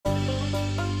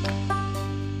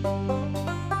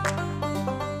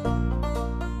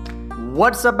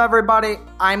What's up, everybody?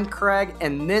 I'm Craig,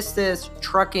 and this is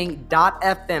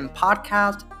Trucking.fm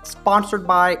podcast, sponsored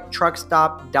by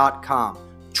Truckstop.com.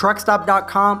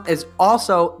 Truckstop.com is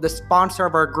also the sponsor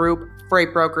of our group,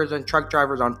 Freight Brokers and Truck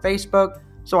Drivers on Facebook,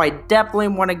 so I definitely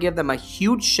want to give them a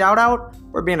huge shout out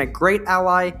for being a great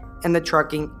ally in the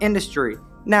trucking industry.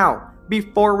 Now,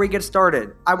 before we get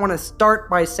started, I want to start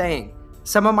by saying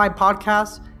some of my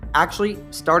podcasts actually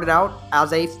started out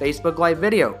as a Facebook Live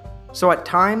video. So at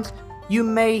times, you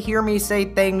may hear me say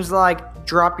things like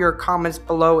drop your comments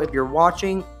below if you're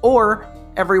watching, or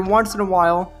every once in a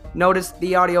while, notice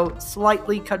the audio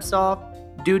slightly cuts off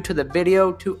due to the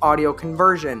video to audio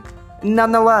conversion.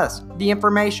 Nonetheless, the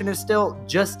information is still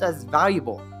just as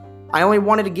valuable. I only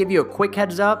wanted to give you a quick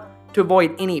heads up to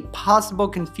avoid any possible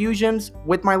confusions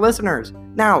with my listeners.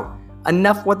 Now,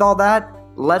 enough with all that,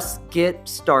 let's get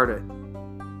started.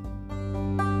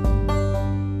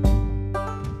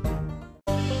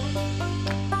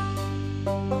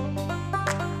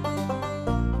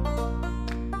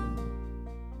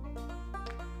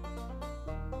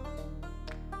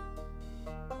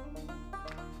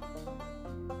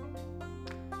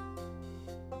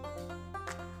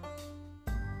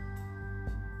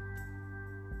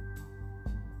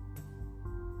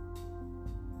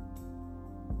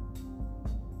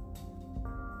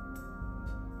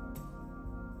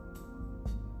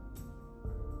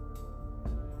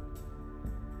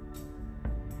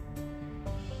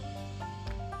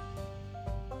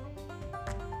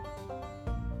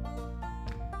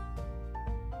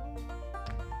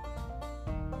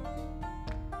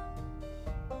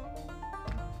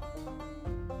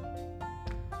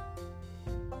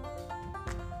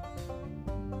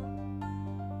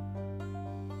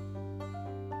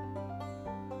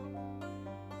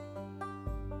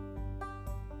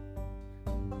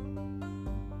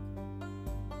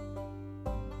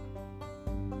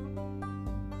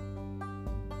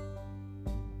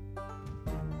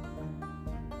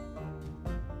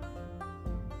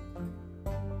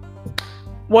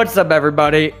 What's up,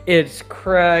 everybody? It's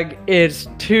Craig. It's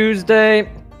Tuesday,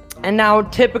 and now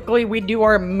typically we do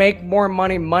our Make More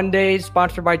Money Mondays,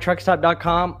 sponsored by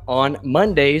Truckstop.com on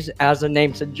Mondays, as the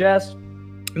name suggests.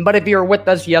 But if you were with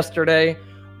us yesterday,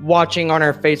 watching on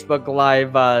our Facebook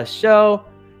Live show,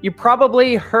 you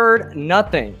probably heard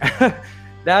nothing.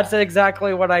 That's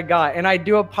exactly what I got, and I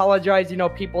do apologize.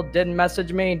 People did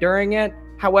message me during it.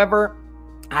 However,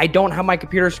 I don't have my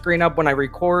computer screen up when I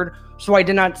record, so I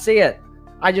did not see it.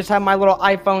 I just have my little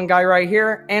iPhone guy right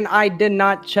here, and I did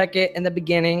not check it in the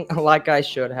beginning like I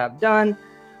should have done.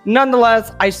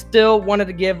 Nonetheless, I still wanted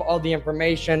to give all the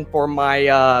information for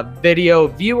my video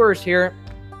viewers here.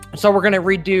 So we're going to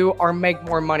redo our Make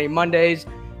More Money Mondays.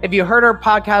 If you heard our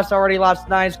podcast already last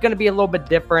night, it's going to be a little bit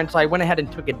different, so I went ahead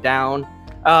and took it down.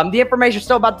 The information is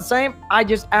still about the same. I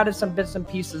just added some bits and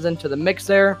pieces into the mix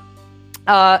there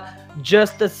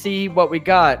just to see what we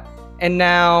got. And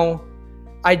now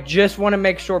I just want to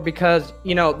make sure, because,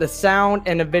 the sound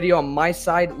and the video on my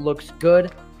side looks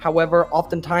good. However,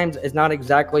 oftentimes it's not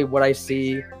exactly what I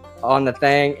see on the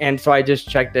thing. And so I just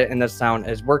checked it and the sound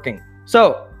is working.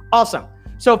 So awesome.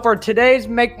 So for today's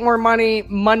Make More Money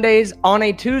Mondays on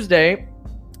a Tuesday,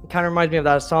 kind of reminds me of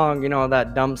that song,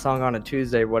 that dumb song on a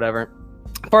Tuesday, whatever.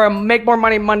 For a Make More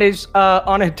Money Mondays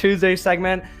on a Tuesday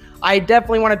segment, I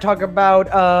definitely want to talk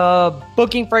about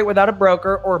booking freight without a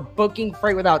broker, or booking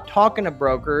freight without talking to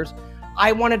brokers.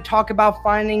 I want to talk about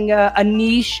finding a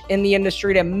niche in the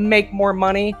industry to make more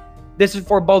money. This is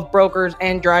for both brokers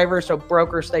and drivers, so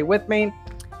brokers, stay with me.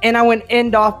 And I want to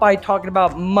end off by talking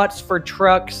about mutts for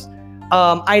trucks.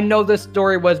 I know this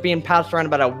story was being passed around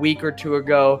about a week or two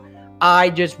ago. I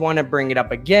just want to bring it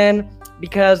up again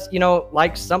because,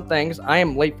 like some things, I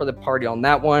am late for the party on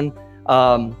that one.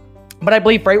 But I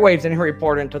believe FreightWaves didn't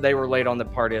report until they were late on the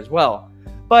party as well.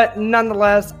 But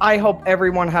nonetheless, I hope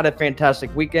everyone had a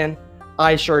fantastic weekend.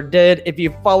 I sure did. If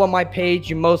you follow my page,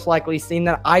 you most likely seen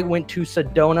that I went to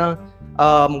Sedona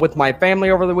with my family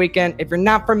over the weekend. If you're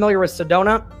not familiar with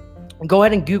Sedona, go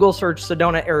ahead and Google search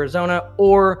Sedona, Arizona,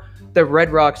 or the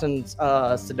Red Rocks in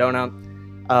Sedona.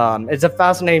 It's a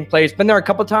fascinating place. Been there a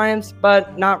couple times,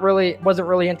 but wasn't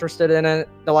really interested in it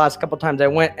the last couple times I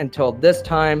went until this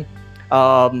time.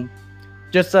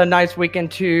 Just a nice weekend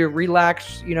to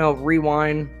relax,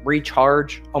 rewind,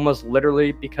 recharge, almost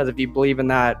literally, because if you believe in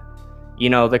that,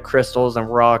 the crystals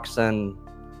and rocks and,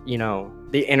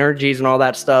 the energies and all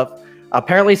that stuff,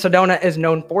 apparently Sedona is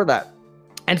known for that.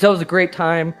 And so it was a great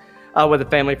time with a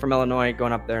family from Illinois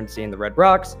going up there and seeing the Red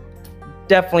Rocks.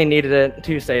 Definitely needed it,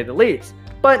 to say the least.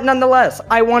 But nonetheless,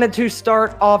 I wanted to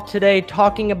start off today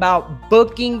talking about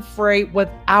booking freight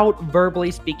without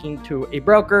verbally speaking to a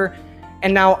broker.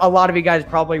 And now a lot of you guys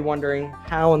probably wondering,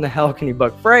 how in the hell can you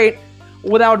book freight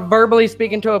without verbally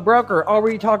speaking to a broker? Are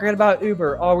we talking about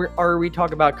Uber? Are we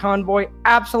talking about Convoy?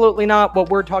 Absolutely not. What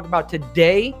we're talking about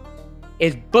today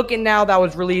is Book It Now, that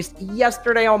was released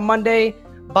yesterday on Monday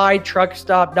by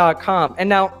truckstop.com. And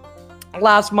now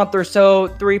last month or so,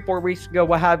 3-4 weeks ago,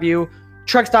 what have you,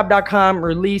 truckstop.com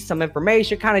released some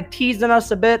information kind of teasing us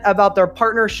a bit about their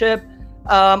partnership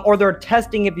or their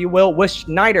testing, if you will, with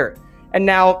Schneider. And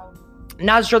now,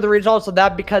 not sure the results of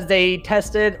that because they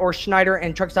tested, or Schneider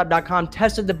and truckstop.com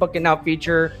tested the Book It Now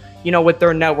feature, with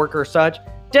their network or such.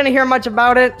 Didn't hear much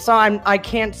about it, so I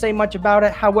can't say much about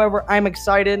it. However, I'm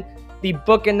excited. The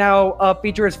Book It Now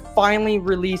feature is finally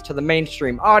released to the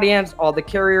mainstream audience. All the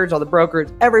carriers, all the brokers,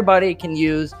 everybody can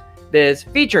use this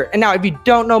feature. And now, if you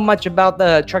don't know much about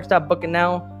the Truckstop Book It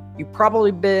Now, you've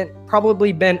probably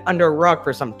been under a rock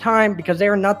for some time, because they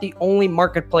are not the only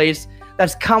marketplace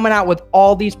that's coming out with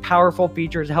all these powerful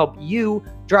features to help you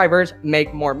drivers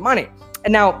make more money.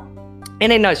 And now,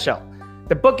 in a nutshell,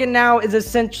 the Book It Now is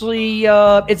essentially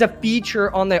it's a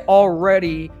feature on the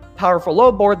already powerful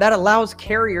load board that allows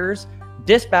carriers,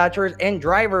 dispatchers, and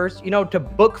drivers, to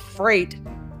book freight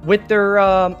with their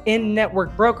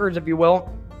in-network brokers, if you will,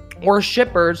 or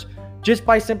shippers, just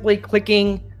by simply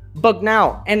clicking Book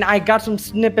Now. And I got some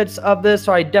snippets of this,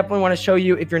 so I definitely want to show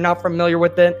you if you're not familiar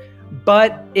with it.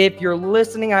 But if you're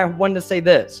listening, I wanted to say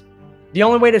this. The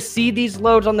only way to see these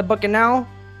loads on the Book It Now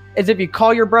is if you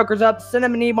call your brokers up, send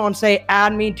them an email and say,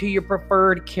 add me to your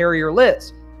preferred carrier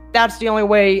list. That's the only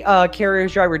way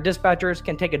carriers, driver, dispatchers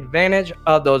can take advantage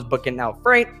of those Book It Now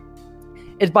freight,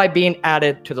 is by being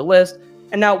added to the list.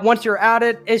 And now once you're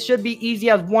added, it should be easy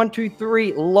as 1, 2,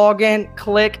 3, log in,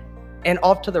 click, and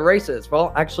off to the races.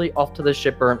 Well, actually off to the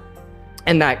shipper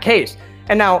in that case.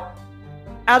 And now,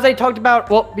 as I talked about,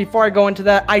 well, before I go into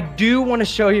that, I do want to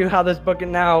show you how this Book It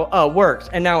Now works.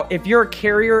 And now, if you're a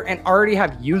carrier and already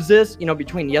have used this,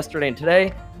 between yesterday and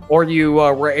today, or you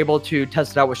were able to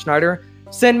test it out with Schneider,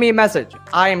 send me a message.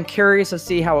 I am curious to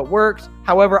see how it works.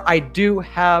 However, I do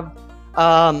have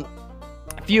a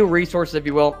few resources, if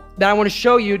you will, that I want to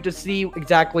show you to see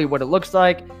exactly what it looks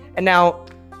like. And now,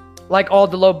 like all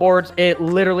the load boards, it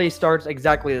literally starts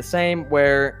exactly the same,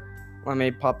 where, let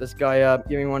me pop this guy up.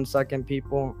 Give me 1 second,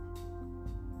 people.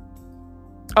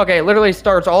 Okay, literally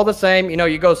starts all the same.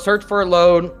 You go search for a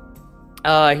load.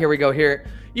 Here we go here.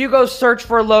 You go search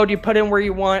for a load, you put in where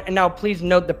you want, and now please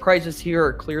note the prices here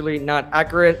are clearly not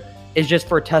accurate. It's just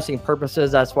for testing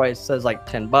purposes. That's why it says like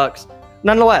 $10.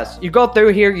 Nonetheless, you go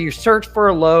through here, you search for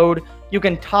a load. You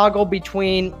can toggle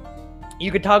between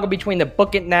the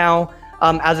Book It Now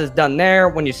as it's done there.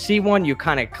 When you see one, you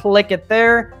kind of click it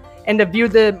there. And to view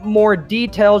the more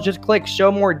details, just click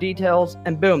show more details,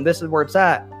 and boom, this is where it's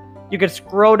at. You can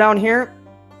scroll down here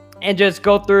and just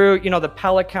go through, the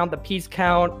pallet count, the piece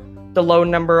count, the load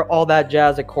number, all that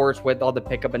jazz, of course, with all the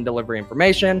pickup and delivery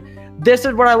information. This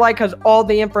is what I like, because all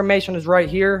the information is right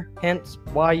here, hence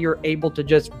why you're able to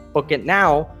just book it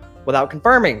now without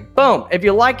confirming. Boom. If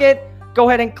you like it, go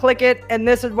ahead and click it. And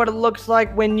this is what it looks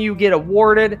like when you get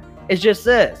awarded. It's just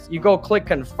this. You go click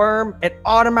confirm. It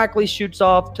automatically shoots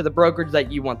off to the brokerage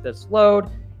that you want this load.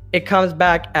 It comes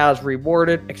back as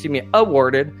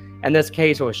awarded. In this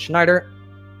case, it was Schneider,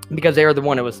 because they are the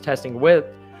one it was testing with.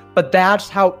 But that's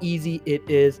how easy it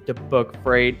is to book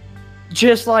freight,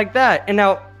 just like that. And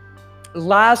now,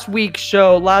 last week's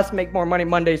show, last Make More Money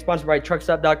Monday, sponsored by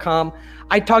truckstop.com,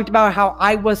 I talked about how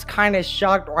I was kind of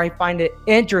shocked, or I find it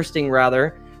interesting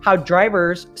rather, how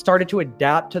drivers started to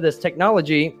adapt to this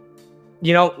technology,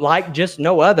 like just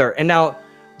no other. And now,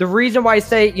 the reason why I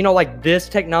say, like this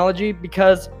technology,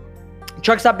 because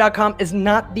truckstop.com is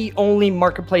not the only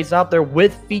marketplace out there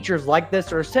with features like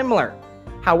this or similar.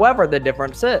 However, the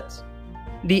difference is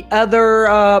the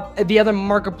other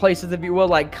marketplaces, if you will,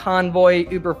 like Convoy,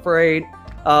 Uber Freight,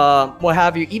 what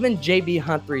have you, even JB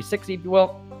Hunt 360, if you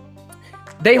will,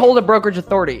 they hold a brokerage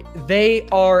authority. They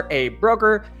are a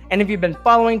broker. And if you've been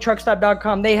following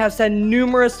truckstop.com, they have said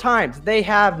numerous times they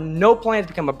have no plans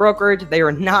to become a brokerage. They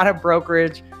are not a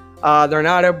brokerage. They're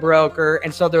not a broker.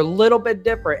 And so they're a little bit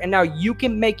different. And now you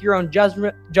can make your own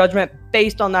judgment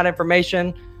based on that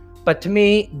information. But to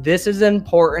me, this is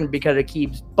important because it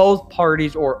keeps both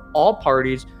parties, or all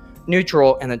parties,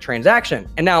 neutral in the transaction.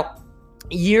 And now,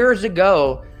 years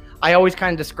ago, I always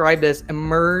kind of describe this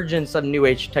emergence of new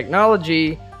age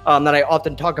technology that I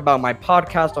often talk about in my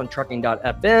podcast on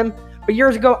trucking.fm. But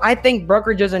years ago, I think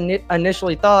brokerages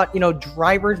initially thought,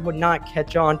 drivers would not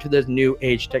catch on to this new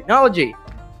age technology.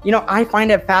 I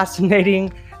find it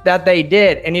fascinating that they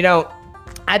did. And,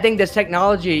 I think this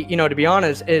technology, to be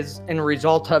honest, is a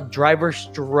result of drivers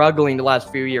struggling the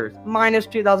last few years, minus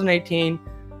 2018.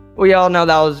 We all know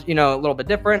that was, a little bit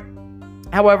different.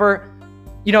 However,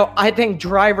 I think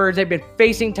drivers, they've been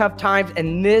facing tough times,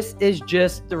 and this is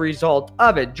just the result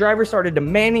of it. Drivers started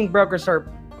demanding brokers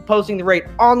start posting the rate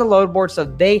on the load board so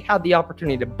they had the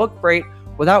opportunity to book freight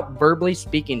without verbally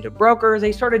speaking to brokers.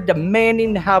 They started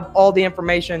demanding to have all the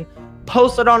information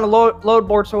posted on the load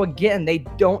board, so again, they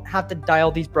don't have to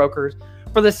dial these brokers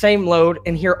for the same load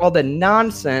and hear all the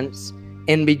nonsense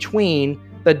in between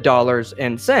the dollars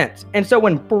and cents. And so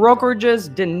when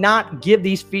brokerages did not give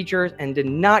these features and did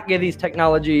not give these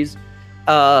technologies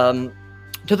to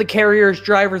the carriers,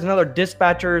 drivers, and other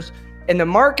dispatchers in the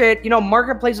market,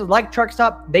 marketplaces like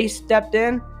Truckstop, they stepped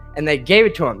in and they gave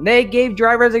it to them. They gave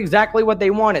drivers exactly what they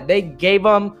wanted. They gave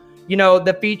them,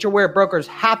 the feature where brokers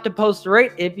have to post the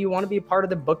rate if you want to be a part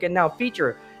of the Book It Now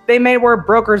feature. They made where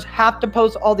brokers have to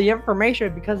post all the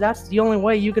information because that's the only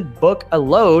way you can book a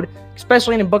load,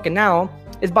 especially in Book It Now,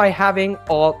 is by having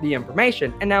all the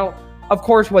information. And now, of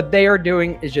course, what they are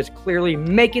doing is just clearly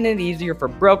making it easier for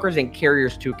brokers and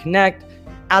carriers to connect.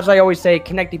 As I always say,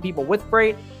 connecting people with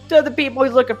freight to the people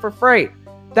who's looking for freight.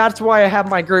 That's why I have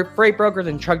my group, Freight Brokers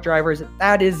and Truck Drivers.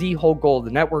 That is the whole goal of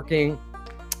the networking,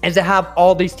 is to have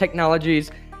all these technologies.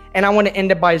 And I want to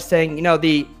end it by saying,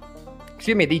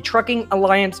 the Trucking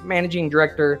Alliance Managing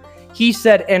Director, he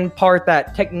said in part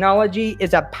that technology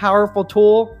is a powerful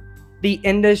tool the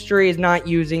industry is not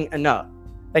using enough.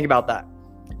 Think about that.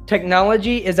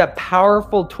 Technology is a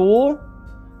powerful tool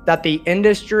that the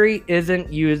industry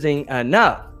isn't using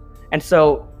enough. And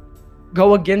so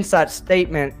go against that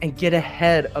statement and get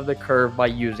ahead of the curve by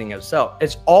using it. So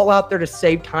it's all out there to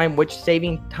save time, which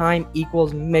saving time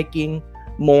equals making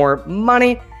more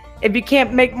money. If you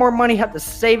can't make more money, you have to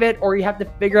save it, or you have to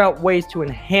figure out ways to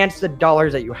enhance the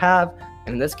dollars that you have.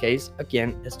 And in this case,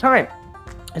 again, it's time.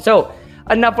 And so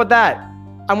enough with that.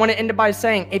 I want to end it by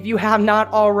saying, if you have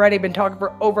not already been talking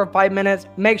for over 5 minutes,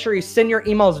 make sure you send your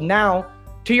emails now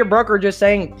to your broker just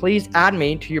saying, please add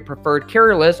me to your preferred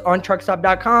carrier list on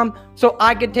truckstop.com so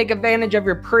I can take advantage of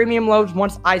your premium loads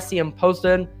once I see them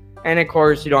posted. And of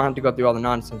course, you don't have to go through all the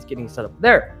nonsense getting set up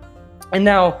there. And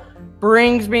now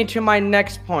brings me to my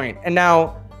next point. And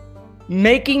now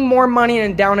making more money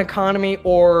in a down economy,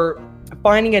 or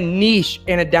finding a niche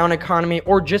in a down economy,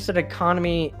 or just an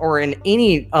economy, or in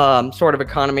any sort of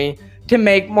economy to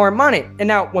make more money. And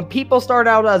now when people start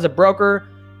out as a broker,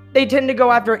 they tend to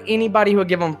go after anybody who will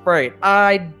give them freight.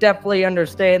 I definitely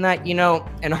understand that, in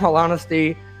all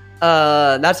honesty,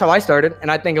 that's how I started.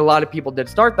 And I think a lot of people did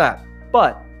start that.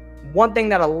 But one thing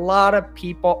that a lot of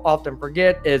people often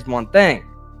forget is one thing.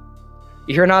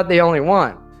 You're not the only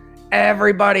one.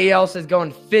 Everybody else is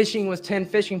going fishing with 10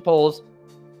 fishing poles,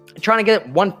 trying to get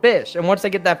one fish. And once they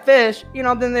get that fish,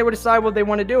 then they would decide what they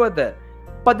want to do with it.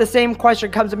 But the same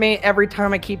question comes to me every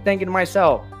time. I keep thinking to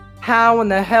myself, how in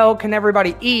the hell can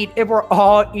everybody eat if we're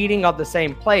all eating off the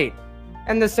same plate?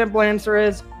 And the simple answer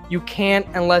is you can't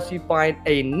unless you find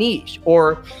a niche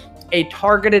or a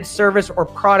targeted service or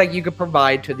product you could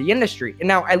provide to the industry. And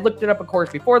now I looked it up, of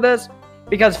course, before this,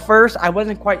 because first I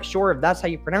wasn't quite sure if that's how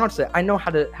you pronounce it. I know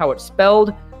how it's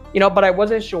spelled, but I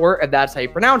wasn't sure if that's how you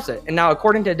pronounce it. And now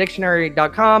according to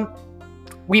dictionary.com,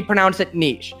 we pronounce it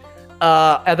niche.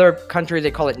 Other countries,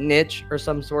 they call it niche or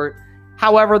some sort.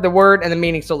 However, the word and the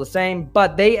meaning still the same,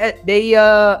 but they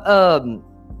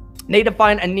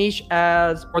define a niche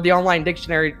as, or the online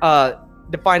dictionary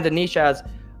defines a niche as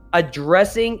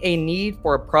addressing a need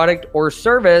for a product or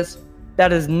service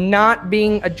that is not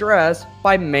being addressed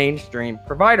by mainstream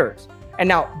providers. And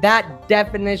now that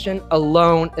definition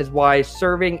alone is why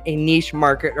serving a niche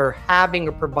market or having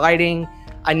or providing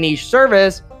a niche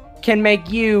service can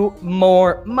make you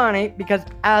more money, because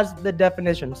as the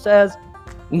definition says,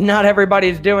 not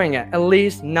everybody's doing it, at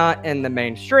least not in the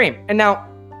mainstream. And now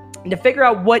to figure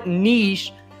out what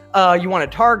niche you want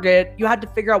to target, you have to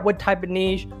figure out what type of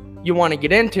niche you want to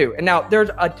get into. And now there's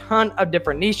a ton of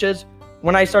different niches.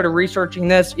 When I started researching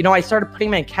this, I started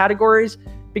putting them in categories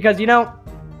because,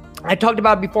 I talked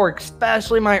about before,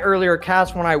 especially my earlier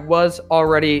cast when I was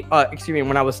already,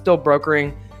 when I was still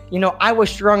brokering, I was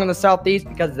strong in the Southeast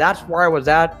because that's where I was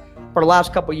at for the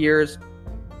last couple years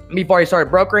before I started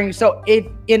brokering. So if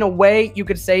in a way you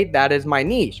could say that is my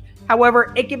niche.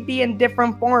 However, it could be in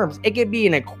different forms. It could be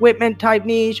an equipment type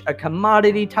niche, a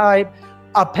commodity type,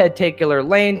 a particular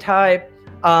lane type,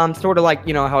 sort of like,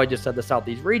 how I just said, the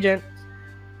Southeast region.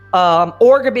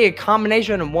 Or it could be a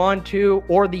combination of one, two,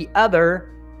 or the other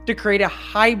to create a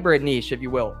hybrid niche, if you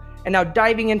will. And now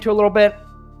diving into a little bit,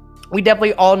 we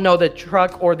definitely all know the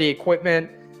truck or the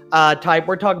equipment type.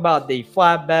 We're talking about the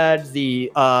flatbeds,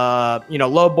 the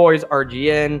low boys,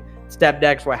 RGN, step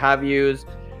decks, what have yous,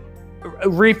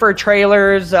 reefer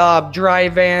trailers, dry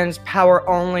vans, power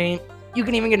only. You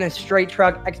can even get in a straight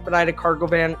truck, expedited cargo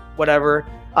van, whatever.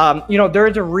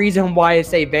 There's a reason why I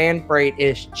say van freight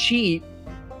is cheap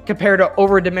compared to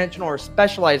over-dimensional or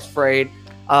specialized freight,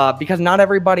 because not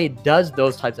everybody does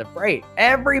those types of freight.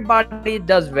 Everybody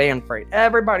does van freight.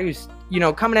 Everybody who's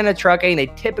coming in a trucking, they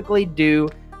typically do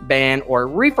van or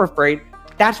reefer freight.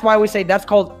 That's why we say that's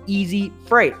called easy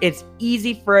freight. It's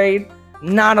easy freight,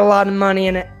 not a lot of money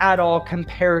in it at all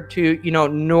compared to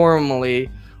normally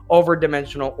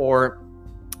over-dimensional or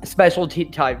specialty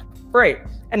type freight.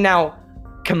 And now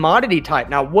commodity type.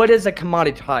 Now, what is a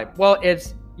commodity type? Well,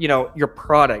 it's your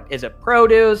product. Is it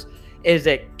produce? Is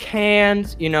it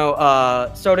cans?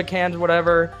 Soda cans,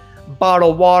 whatever.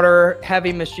 Bottled water,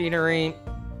 heavy machinery.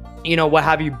 What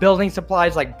have you? Building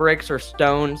supplies like bricks or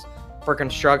stones for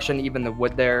construction, even the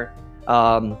wood there.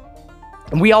 And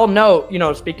we all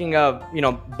know. Speaking of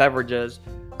beverages,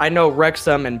 I know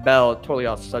Wrexham and Bell. Totally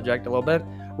off subject a little bit.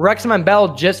 Wrexham and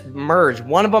Bell just merged.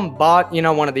 One of them bought,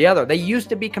 one of the other. They used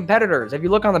to be competitors. If you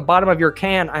look on the bottom of your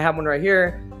can, I have one right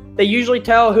here. They usually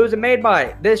tell who's it made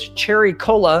by. This cherry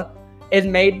cola is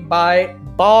made by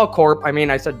Ball Corp.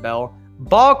 I said Bell.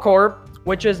 Ball Corp,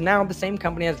 which is now the same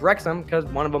company as Wrexham because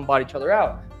one of them bought each other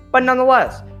out. But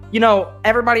nonetheless,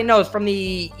 everybody knows from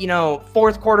the,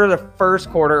 fourth quarter to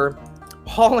first quarter,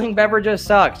 hauling beverages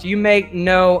sucks. You make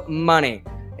no money.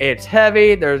 It's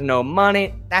heavy. There's no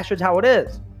money. That's just how it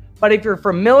is. But if you're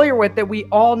familiar with it, we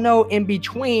all know in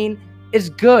between is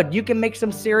good. You can make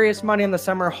some serious money in the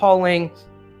summer hauling,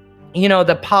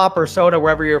 the pop or soda,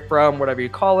 wherever you're from, whatever you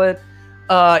call it.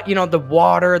 The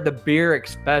water, the beer,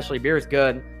 especially. Beer is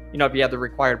good, if you have the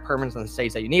required permits in the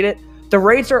states that you need it. The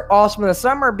rates are awesome in the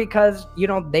summer because,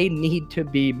 they need to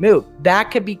be moved. That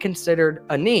could be considered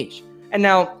a niche. And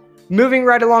now, moving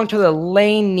right along to the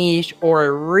lane niche or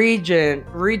a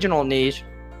regional niche,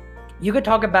 you could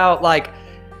talk about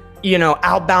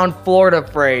outbound Florida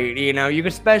freight. You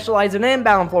could specialize in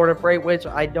inbound Florida freight, which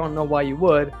I don't know why you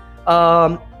would.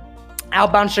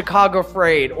 Outbound Chicago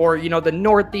freight, or the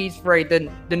Northeast freight,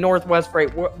 the Northwest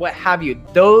freight, what have you.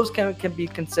 Those can be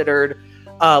considered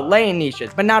lane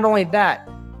niches. But not only that,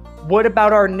 what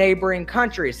about our neighboring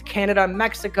countries, Canada and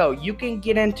Mexico? You can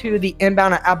get into the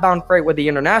inbound and outbound freight with the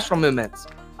international movements.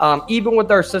 Even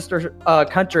with our sister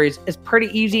countries, it's pretty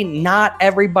easy. Not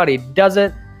everybody does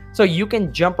it. So you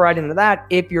can jump right into that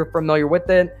if you're familiar with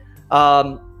it.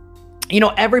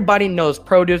 Everybody knows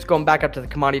produce, going back up to the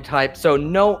commodity type. So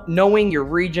knowing your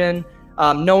region,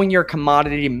 knowing your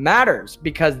commodity matters,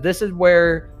 because this is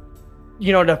where,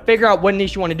 to figure out what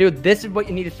niche you want to do, this is what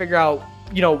you need to figure out,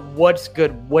 what's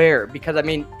good where. Because I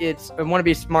want to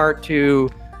be smart to,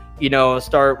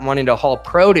 start wanting to haul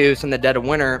produce in the dead of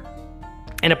winter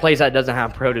in a place that doesn't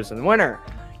have produce in the winter.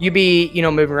 You'd be,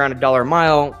 moving around $1 a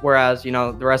mile, whereas, the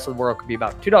rest of the world could be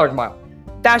about $2 a mile.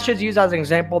 That's just used as an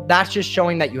example. That's just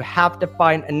showing that you have to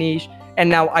find a niche. And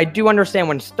now I do understand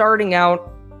when starting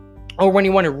out or when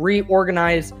you want to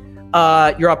reorganize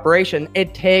your operation,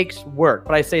 it takes work.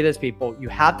 But I say this, people, you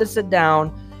have to sit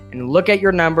down and look at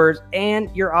your numbers and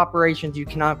your operations. You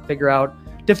cannot figure out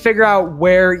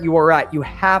where you are at. You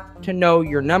have to know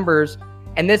your numbers.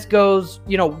 And this goes,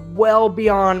 well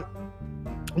beyond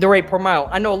the rate per mile.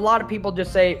 I know a lot of people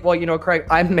just say, well, Craig,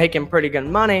 I'm making pretty good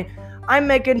money. I'm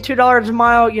making $2 a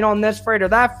mile, on this freight or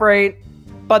that freight,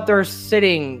 but they're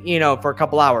sitting, for a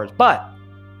couple hours. But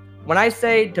when I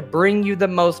say to bring you the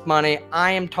most money,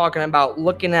 I am talking about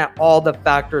looking at all the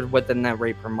factors within that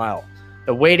rate per mile.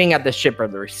 The waiting at the shipper,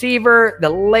 the receiver, the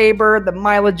labor, the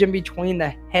mileage in between,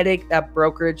 the headache that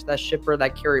brokerage, that shipper,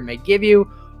 that carrier may give you.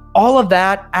 All of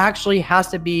that actually has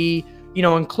to be,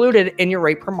 included in your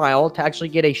rate per mile to actually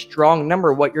get a strong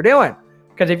number of what you're doing.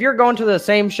 Because if you're going to the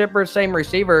same shippers, same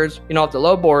receivers, at the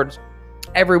load boards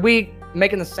every week,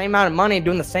 making the same amount of money,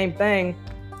 doing the same thing,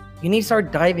 you need to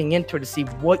start diving into it to see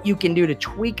what you can do to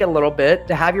tweak a little bit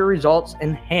to have your results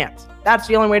enhanced. That's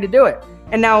the only way to do it.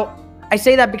 And now I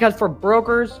say that because for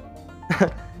brokers,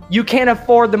 you can't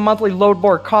afford the monthly load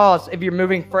board costs if you're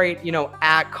moving freight,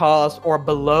 at cost or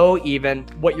below even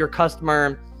what your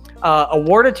customer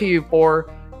awarded to you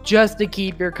for, just to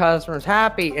keep your customers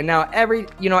happy. And now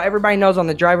everybody knows on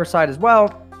the driver side as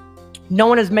well, no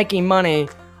one is making money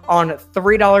on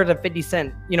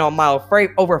 $3.50, a mile of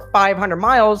freight over 500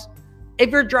 miles. If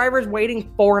your driver's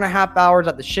waiting 4.5 hours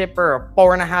at the shipper or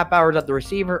 4.5 hours at the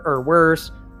receiver, or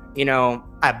worse,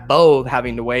 at both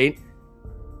having to wait,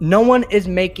 no one is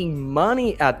making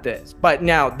money at this. But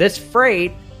now this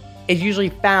freight is usually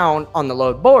found on the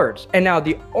load boards. And now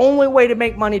the only way to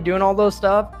make money doing all those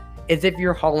stuff is if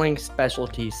you're hauling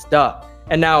specialty stuff.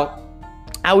 And now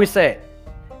I always say,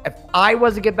 if I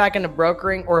was to get back into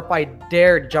brokering, or if I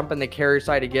dared jump in the carrier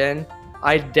side again,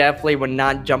 I definitely would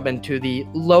not jump into the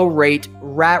low rate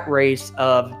rat race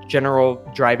of general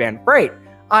dry van freight.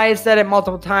 I said it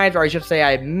multiple times, or I should say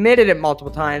I admitted it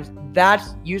multiple times. That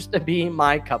used to be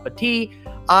my cup of tea.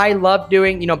 I love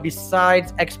doing,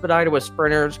 besides expedited with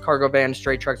sprinters, cargo vans,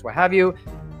 straight trucks, what have you,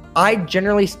 I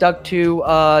generally stuck to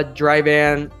dry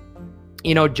van,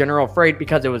 general freight,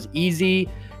 because it was easy.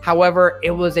 However,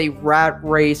 it was a rat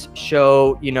race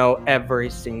show, every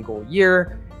single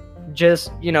year.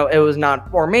 Just, it was not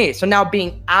for me. So now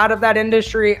being out of that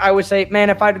industry, I would say, man,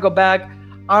 if I had to go back,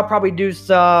 I'll probably do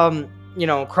some,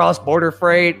 cross-border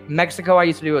freight. Mexico, I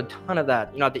used to do a ton of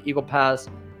that, at the Eagle Pass,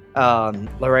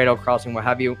 Laredo crossing, what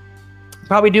have you.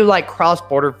 Probably do like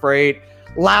cross-border freight,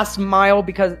 last mile,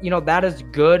 because, that is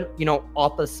good,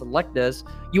 off the Selectus.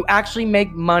 You actually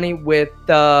make money with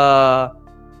the,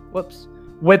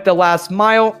 with the last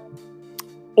mile,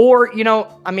 or,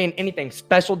 anything,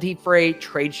 specialty freight,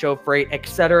 trade show freight,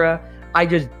 etc. I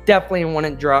just definitely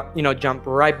wouldn't jump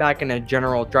right back into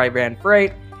general dry van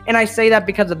freight. And I say that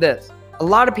because of this. A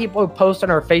lot of people who post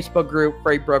on our Facebook group,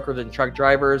 Freight Brokers and Truck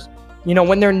Drivers,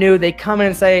 when they're new, they come in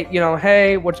and say,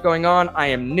 hey, what's going on? I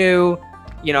am new,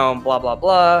 blah, blah,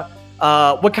 blah.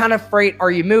 What kind of freight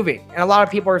are you moving? And a lot of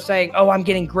people are saying, oh, I'm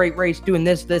getting great rates doing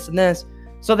this, this, and this.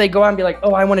 So they go out and be like,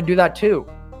 oh, I want to do that too.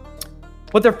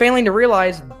 What they're failing to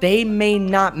realize, they may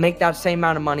not make that same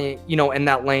amount of money, in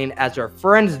that lane as their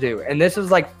friends do. And this is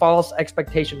like false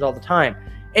expectations all the time.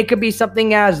 It could be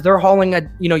something as they're hauling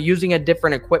using a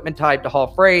different equipment type to haul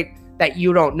freight that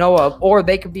you don't know of, or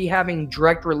they could be having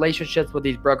direct relationships with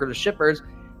these brokers or shippers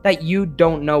that you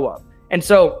don't know of. And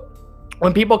so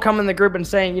when people come in the group and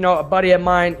saying, a buddy of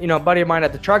mine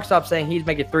at the truck stop saying he's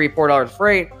making $3, $4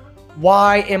 freight,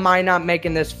 why am I not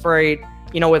making this freight,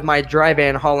 with my dry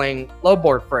van hauling low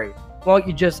board freight? Well,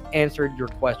 you just answered your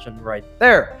question right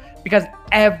there, because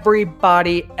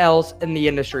everybody else in the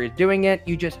industry is doing it.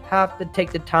 You just have to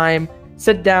take the time,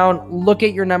 sit down, look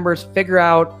at your numbers, figure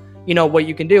out, what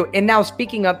you can do. And now,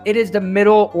 speaking of, it is the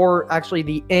middle, or actually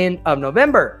the end of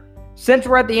November. Since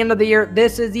we're at the end of the year,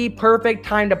 this is the perfect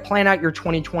time to plan out your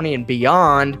 2020 and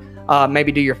beyond.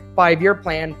 Maybe do your 5-year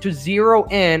plan to zero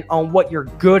in on what you're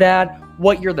good at,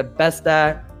 what you're the best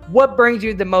at, what brings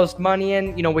you the most money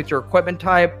in, with your equipment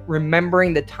type,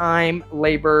 remembering the time,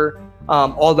 labor,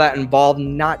 all that involved,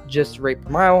 not just rate per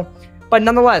mile. But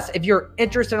nonetheless, if you're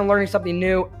interested in learning something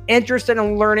new, interested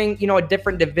in learning, a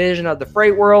different division of the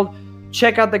freight world,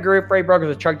 check out the group, Freight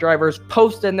Brokers and Truck Drivers.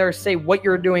 Post in there, say what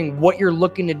you're doing, what you're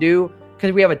looking to do,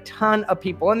 because we have a ton of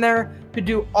people in there who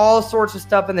do all sorts of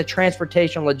stuff in the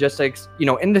transportation logistics,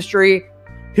 industry,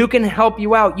 who can help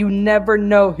you out. You never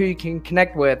know who you can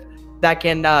connect with that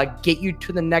can get you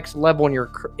to the next level in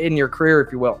your career,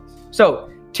 if you will. So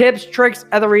tips, tricks,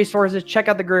 other resources, check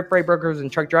out the group, Freight Brokers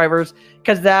and Truck Drivers,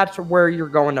 because that's where you're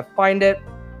going to find it.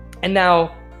 And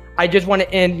now I just want to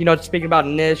end, speaking about a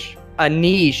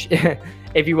niche,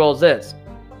 if you will, is this.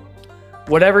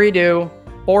 Whatever you do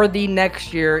for the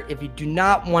next year, if you do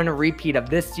not want a repeat of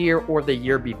this year or the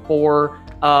year before,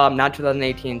 not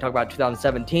 2018, talk about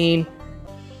 2017,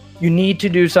 you need to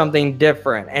do something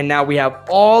different. And now we have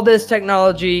all this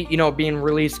technology, being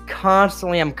released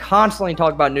constantly. I'm constantly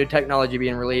talking about new technology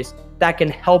being released that can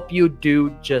help you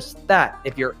do just that.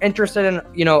 If you're interested in,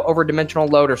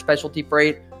 overdimensional load or specialty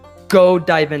freight, go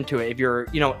dive into it. If you're,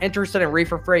 interested in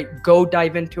reefer freight, go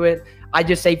dive into it. I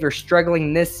just say if you're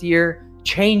struggling this year,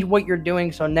 change what you're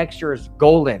doing so next year is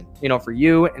golden, for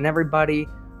you and everybody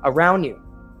around you.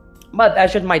 But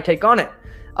that's just my take on it.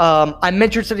 I'm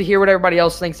interested to hear what everybody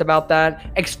else thinks about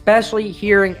that, especially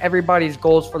hearing everybody's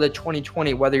goals for the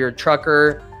 2020, whether you're a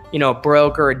trucker,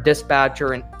 broker, a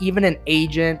dispatcher, and even an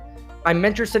agent. I'm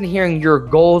interested in hearing your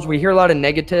goals. We hear a lot of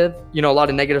negative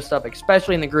stuff,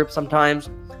 especially in the group sometimes,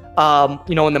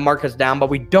 when the market's down, but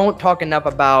we don't talk enough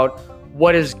about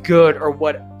what is good or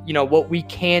what we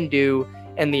can do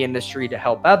in the industry to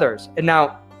help others. And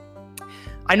now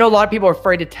I know a lot of people are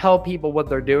afraid to tell people what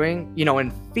they're doing,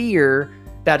 in fear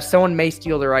that someone may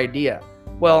steal their idea.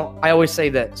 Well, I always say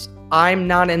this. I'm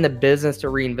not in the business to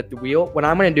reinvent the wheel. What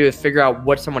I'm going to do is figure out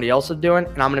what somebody else is doing,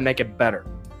 and I'm going to make it better.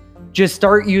 Just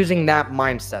start using that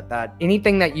mindset, that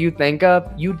anything that you think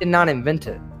of, you did not invent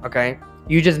it, okay?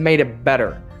 You just made it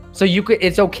better. So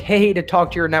it's okay to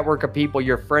talk to your network of people,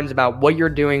 your friends, about what you're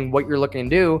doing, what you're looking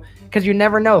to do, because you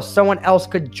never know. Someone else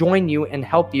could join you and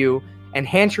help you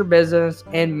enhance your business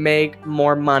and make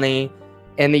more money,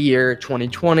 in the year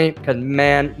 2020 because,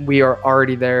 man, we are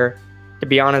already there. To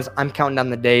be honest, I'm counting down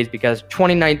the days because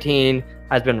 2019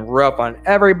 has been rough on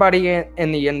everybody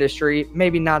in the industry.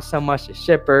 Maybe not so much the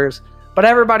shippers, but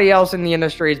everybody else in the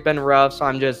industry has been rough. So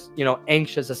I'm just,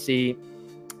 anxious to see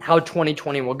how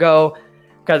 2020 will go.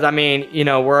 Because,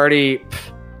 we're already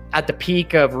at the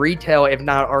peak of retail, if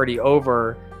not already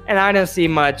over. And I didn't see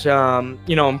much,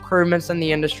 improvements in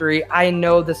the industry. I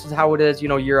know this is how it is,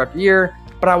 year after year.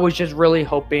 But I was just really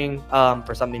hoping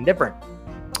for something different.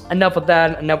 Enough with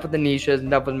that. Enough with the niches.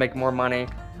 Enough with making more money.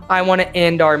 I want to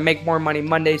end our Make More Money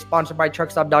Monday, sponsored by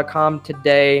Truckstop.com,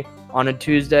 today on a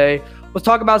Tuesday. Let's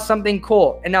talk about something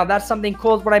cool. And now that something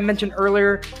cool is what I mentioned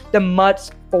earlier, the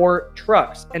mutts for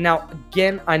trucks. And now,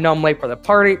 again, I know I'm late for the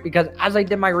party because as I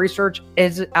did my research,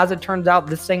 as it turns out,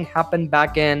 this thing happened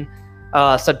back in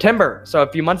September, so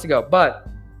a few months ago. But,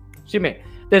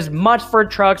 this mutts for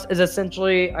trucks is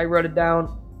essentially, I wrote it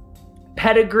down,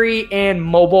 Pedigree and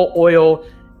Mobile Oil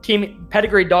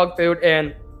Pedigree Dog Food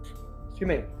and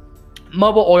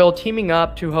Mobile Oil teaming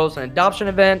up to host an adoption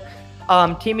event,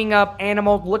 teaming up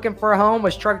animals looking for a home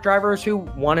with truck drivers who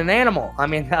want an animal.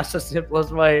 That's the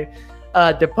simplest way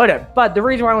to put it. But the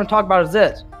reason why I want to talk about it is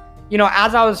this.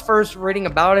 As I was first reading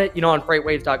about it, on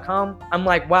freightwaves.com, I'm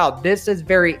like, wow, this is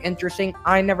very interesting.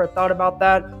 I never thought about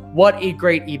that. What a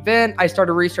great event. I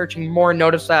started researching more and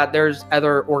noticed that there's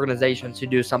other organizations who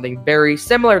do something very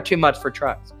similar to Mutts for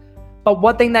Trucks. But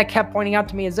one thing that kept pointing out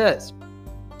to me is this.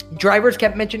 Drivers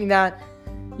kept mentioning that,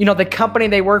 the company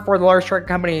they work for, the large truck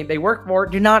company they work for,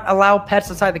 do not allow pets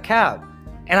inside the cab.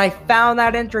 And I found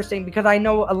that interesting because I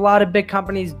know a lot of big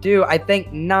companies do. I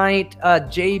think Knight,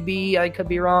 JB, I could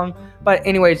be wrong. But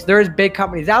anyways, there's big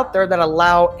companies out there that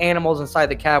allow animals inside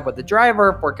the cab with the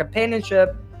driver for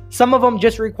companionship. Some of them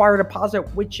just require a deposit,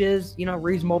 which is,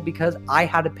 reasonable because I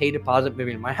had to pay deposit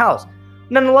moving to my house.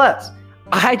 Nonetheless,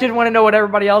 I just want to know what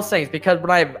everybody else thinks because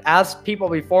when I've asked people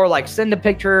before, like send a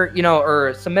picture,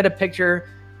 or submit a picture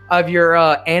of your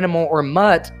animal or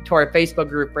mutt to our Facebook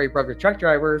group, Freight Broker Truck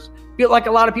Drivers, feel like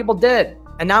a lot of people did.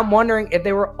 And now I'm wondering if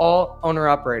they were all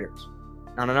owner-operators.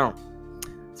 I don't know.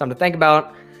 Something to think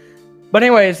about. But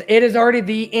anyways, it is already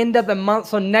the end of the month.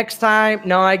 So next time,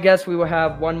 I guess we will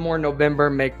have one more November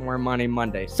Make More Money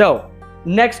Monday. So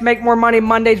next Make More Money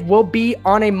Mondays will be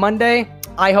on a Monday.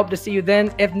 I hope to see you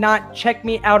then. If not, check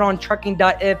me out on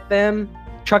trucking.fm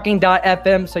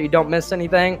so you don't miss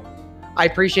anything. I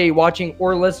appreciate you watching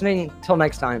or listening. Till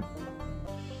next time.